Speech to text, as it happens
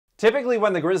Typically,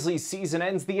 when the Grizzlies season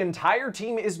ends, the entire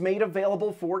team is made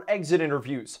available for exit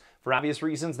interviews. For obvious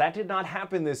reasons, that did not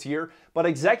happen this year, but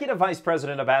Executive Vice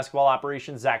President of Basketball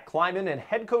Operations Zach Kleiman and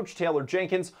head coach Taylor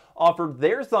Jenkins offered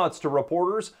their thoughts to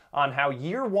reporters on how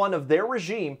year one of their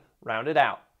regime rounded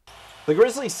out. The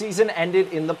Grizzlies season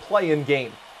ended in the play-in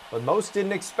game, but most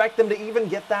didn't expect them to even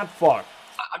get that far.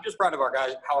 I'm just proud of our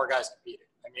guys, how our guys competed.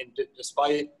 I mean,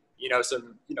 despite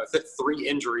some 3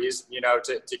 injuries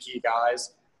to key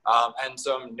guys. And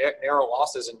some narrow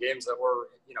losses in games that were,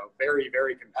 very,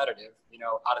 very competitive,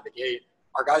 out of the gate.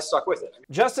 Our guys stuck with it.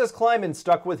 Justise Kleiman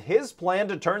stuck with his plan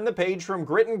to turn the page from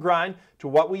grit and grind to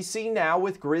what we see now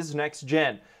with Grizz Next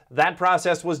Gen. That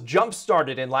process was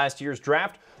jump-started in last year's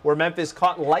draft, where Memphis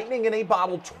caught lightning in a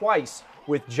bottle twice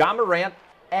with Ja Morant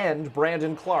and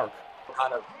Brandon Clark.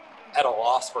 Kind of at a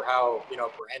loss for how,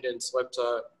 Brandon slipped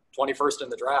to 21st in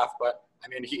the draft, but I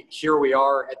mean, here we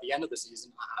are at the end of the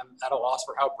season. I'm at a loss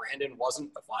for how Brandon wasn't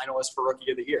a finalist for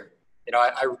Rookie of the Year.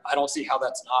 I don't see how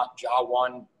that's not Ja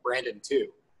 1, Brandon 2.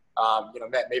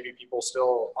 Maybe people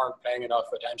still aren't paying enough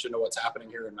attention to what's happening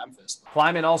here in Memphis.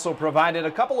 Kleiman also provided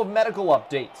a couple of medical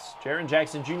updates. Jaren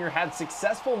Jackson Jr. had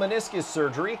successful meniscus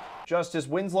surgery. Justise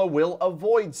Winslow will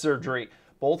avoid surgery.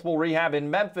 Both will rehab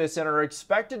in Memphis and are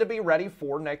expected to be ready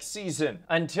for next season.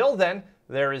 Until then,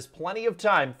 there is plenty of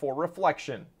time for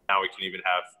reflection. Now we can even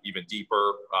have even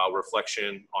deeper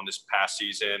reflection on this past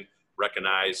season,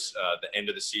 recognize the end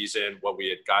of the season, what we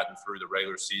had gotten through the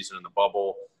regular season and the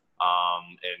bubble,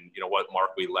 and what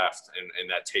mark we left and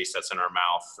that taste that's in our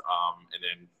mouth, and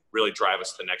then really drive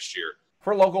us to next year.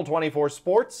 For Local 24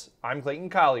 Sports, I'm Clayton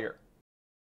Collier.